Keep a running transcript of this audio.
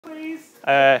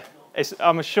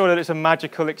I'm sure that it's a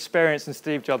magical experience and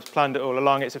Steve Jobs planned it all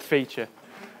along. It's a feature.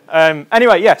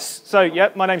 Anyway, yes. So, yeah,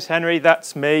 my name's Henry.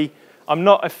 That's me. I'm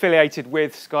not affiliated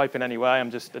with Skype in any way.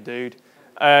 I'm just a dude.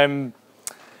 I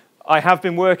have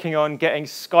been working on getting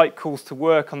Skype calls to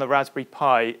work on the Raspberry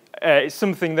Pi. It's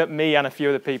something that me and a few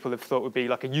other people have thought would be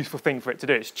like a useful thing for it to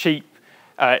do. It's cheap.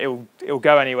 It'll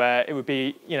go anywhere. It would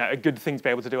be, a good thing to be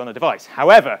able to do on a device.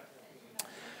 However,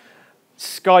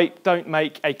 Skype don't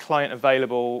make a client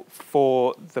available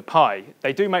for the Pi.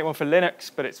 They do make one for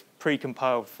Linux, but it's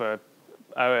pre-compiled for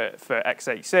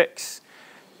x86.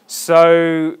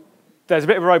 So there's a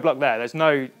bit of a roadblock there. There's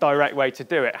no direct way to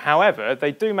do it. However,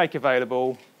 they do make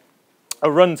available a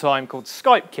runtime called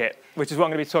SkypeKit, which is what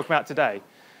I'm going to be talking about today.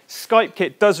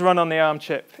 SkypeKit does run on the ARM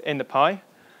chip in the Pi.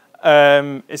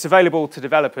 It's available to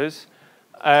developers.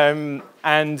 And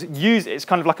it's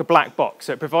kind of like a black box.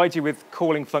 So it provides you with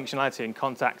calling functionality and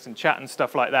contacts and chat and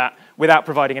stuff like that without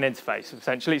providing an interface.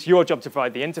 Essentially, it's your job to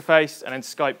provide the interface, and then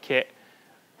SkypeKit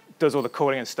does all the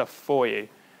calling and stuff for you.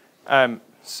 So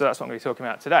that's what I'm going to be talking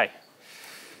about today.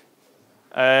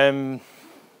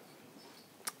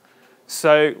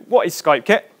 So what is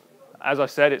SkypeKit? As I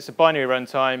said, it's a binary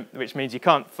runtime, which means you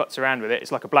can't futz around with it.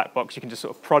 It's like a black box. You can just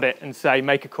sort of prod it and say,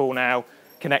 make a call now,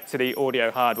 connect to the audio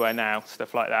hardware now,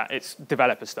 stuff like that. It's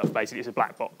developer stuff, basically. It's a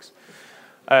black box.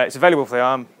 It's available for the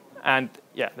ARM, and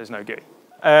yeah, there's no GUI.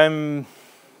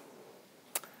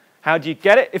 How do you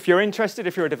get it? If you're interested,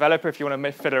 if you're a developer, if you want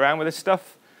to fiddle around with this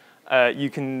stuff, you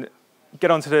can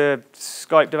get onto the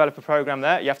Skype developer program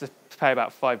there. You have to pay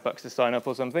about $5 to sign up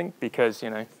or something, because,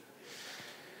 it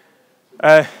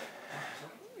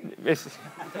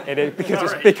is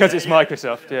because it's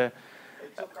Microsoft, yeah.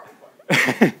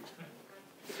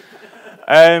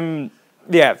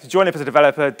 Yeah, join up as a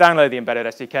developer, download the embedded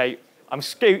SDK. I'm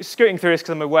scooting through this because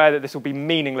I'm aware that this will be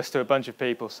meaningless to a bunch of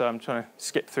people, so I'm trying to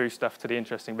skip through stuff to the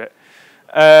interesting bit.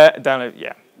 Download,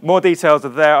 yeah. More details are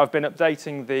there. I've been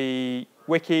updating the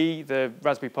wiki, the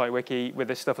Raspberry Pi wiki, with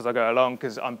this stuff as I go along,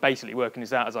 because I'm basically working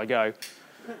this out as I go.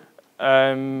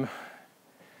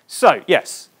 So,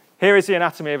 yes, here is the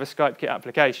anatomy of a SkypeKit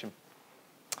application.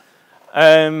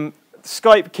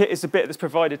 SkypeKit is the bit that's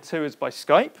provided to us by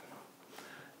Skype.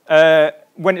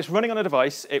 When it's running on a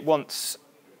device, it wants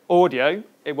audio,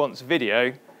 it wants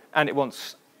video, and it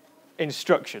wants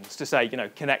instructions to say,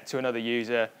 connect to another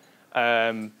user.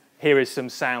 Here is some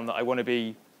sound that I want to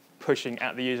be pushing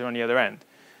at the user on the other end,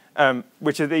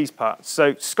 which are these parts.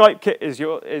 So SkypeKit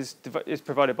is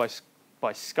provided by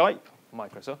Skype,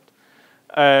 Microsoft.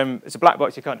 It's a black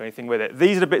box. You can't do anything with it.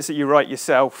 These are the bits that you write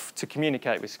yourself to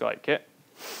communicate with SkypeKit.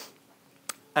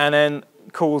 And then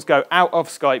calls go out of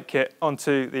SkypeKit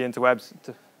onto the interwebs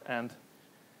and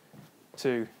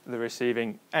to the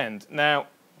receiving end. Now,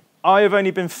 I have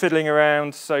only been fiddling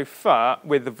around so far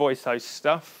with the voice host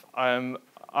stuff.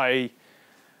 I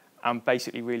am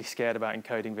basically really scared about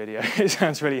encoding video. It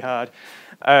sounds really hard.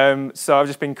 So I've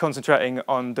just been concentrating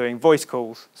on doing voice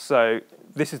calls. So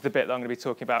this is the bit that I'm going to be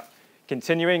talking about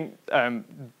continuing.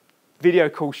 Video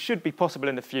calls should be possible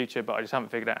in the future, but I just haven't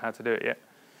figured out how to do it yet.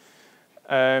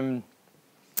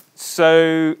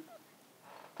 So,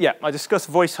 yeah, I discussed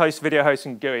voice host, video host,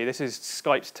 and GUI. This is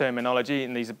Skype's terminology,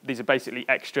 and these are basically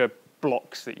extra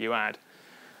blocks that you add.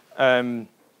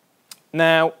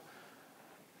 Now,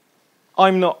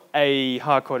 I'm not a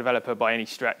hardcore developer by any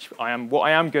stretch. What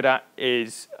I am good at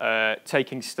is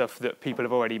taking stuff that people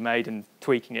have already made and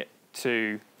tweaking it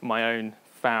to my own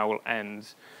foul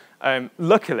ends.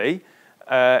 Luckily,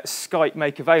 Skype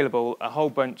make available a whole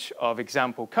bunch of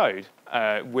example code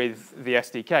with the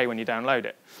SDK when you download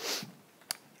it.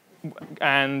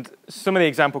 And some of the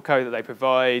example code that they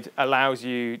provide allows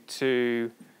you to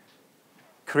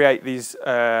create these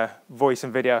voice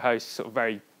and video hosts, sort of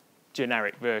very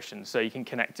generic versions. So you can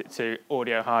connect it to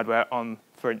audio hardware on,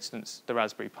 for instance, the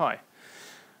Raspberry Pi.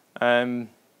 So I'm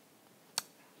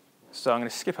going to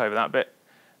skip over that bit.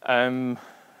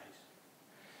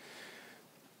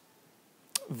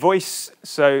 Voice,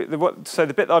 so the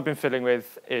bit that I've been fiddling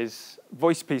with is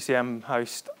voice PCM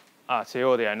host RT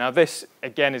audio. Now this,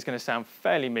 again, is going to sound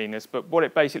fairly meaningless, but what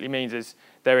it basically means is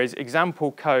there is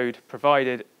example code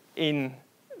provided in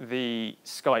the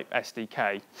Skype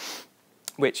SDK,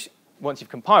 which once you've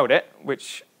compiled it,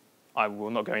 which I will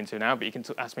not go into now, but you can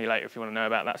ask me later if you want to know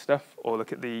about that stuff, or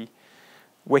look at the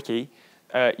wiki,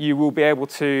 you will be able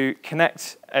to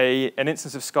connect an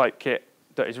instance of SkypeKit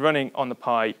that is running on the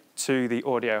Pi to the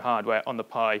audio hardware on the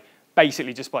Pi,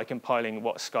 basically just by compiling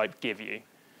what Skype give you.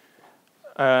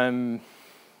 I'll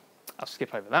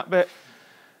skip over that bit.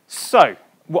 So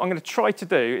what I'm going to try to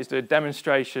do is do a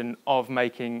demonstration of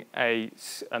making an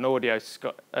audio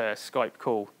Skype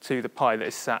call to the Pi that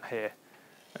is sat here.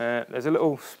 There's a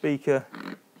little speaker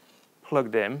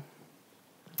plugged in.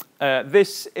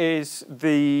 This is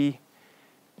the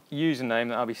username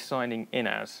that I'll be signing in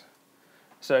as.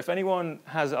 So if anyone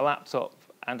has a laptop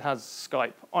and has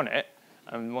Skype on it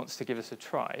and wants to give us a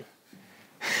try,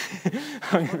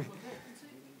 have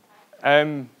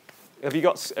you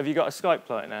got a Skype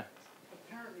client there?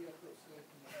 Apparently I've got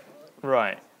Skype.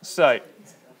 Right. So.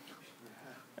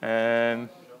 The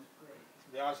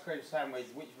ice cream sandwich,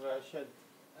 which version?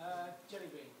 Jelly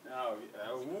bean. Oh,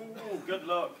 ooh, good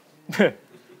luck.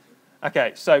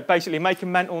 Okay, so basically make a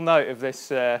mental note of this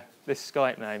this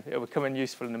Skype name. It will come in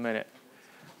useful in a minute.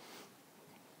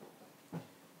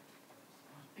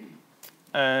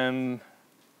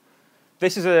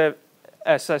 This is a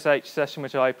SSH session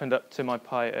which I opened up to my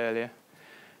Pi earlier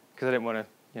because I didn't want to,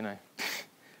 you know.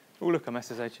 Oh, look, I'm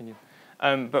SSHing you.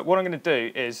 But what I'm going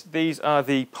to do is these are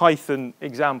the Python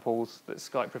examples that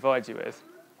Skype provides you with.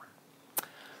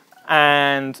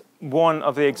 And one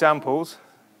of the examples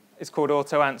is called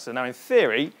auto answer. Now, in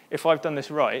theory, if I've done this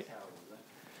right,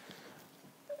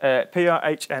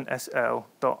 prhnsl.henry.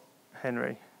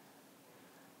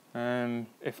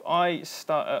 If I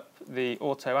start up the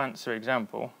auto answer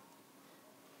example,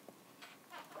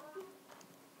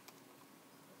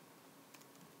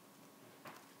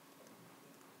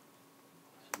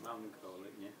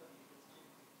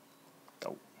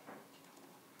 oh.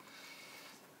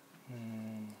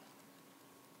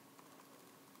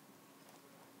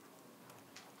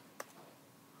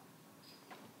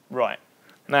 Right.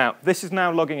 Now, this is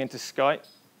now logging into Skype,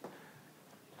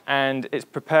 and it's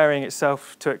preparing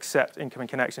itself to accept incoming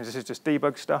connections. This is just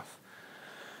debug stuff.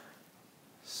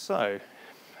 So,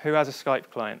 who has a Skype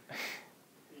client?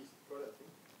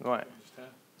 Right.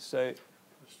 So,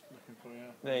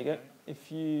 there you go.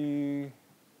 If you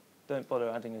don't bother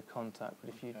adding a contact,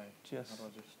 but if you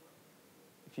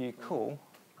if you call.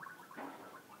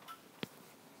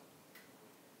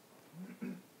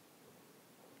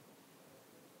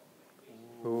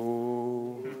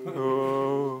 Ooh.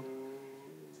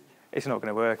 It's not going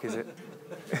to work, is it?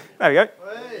 There we go.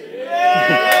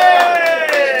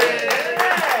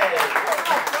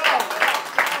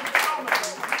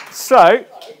 So,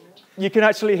 you can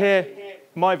actually hear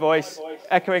my voice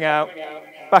echoing out,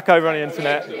 back over on the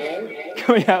internet,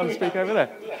 coming out and speak over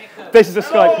there. This is a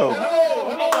Skype call.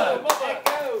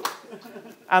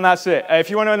 And that's it. If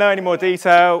you want to know any more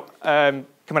detail, come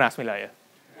and ask me later.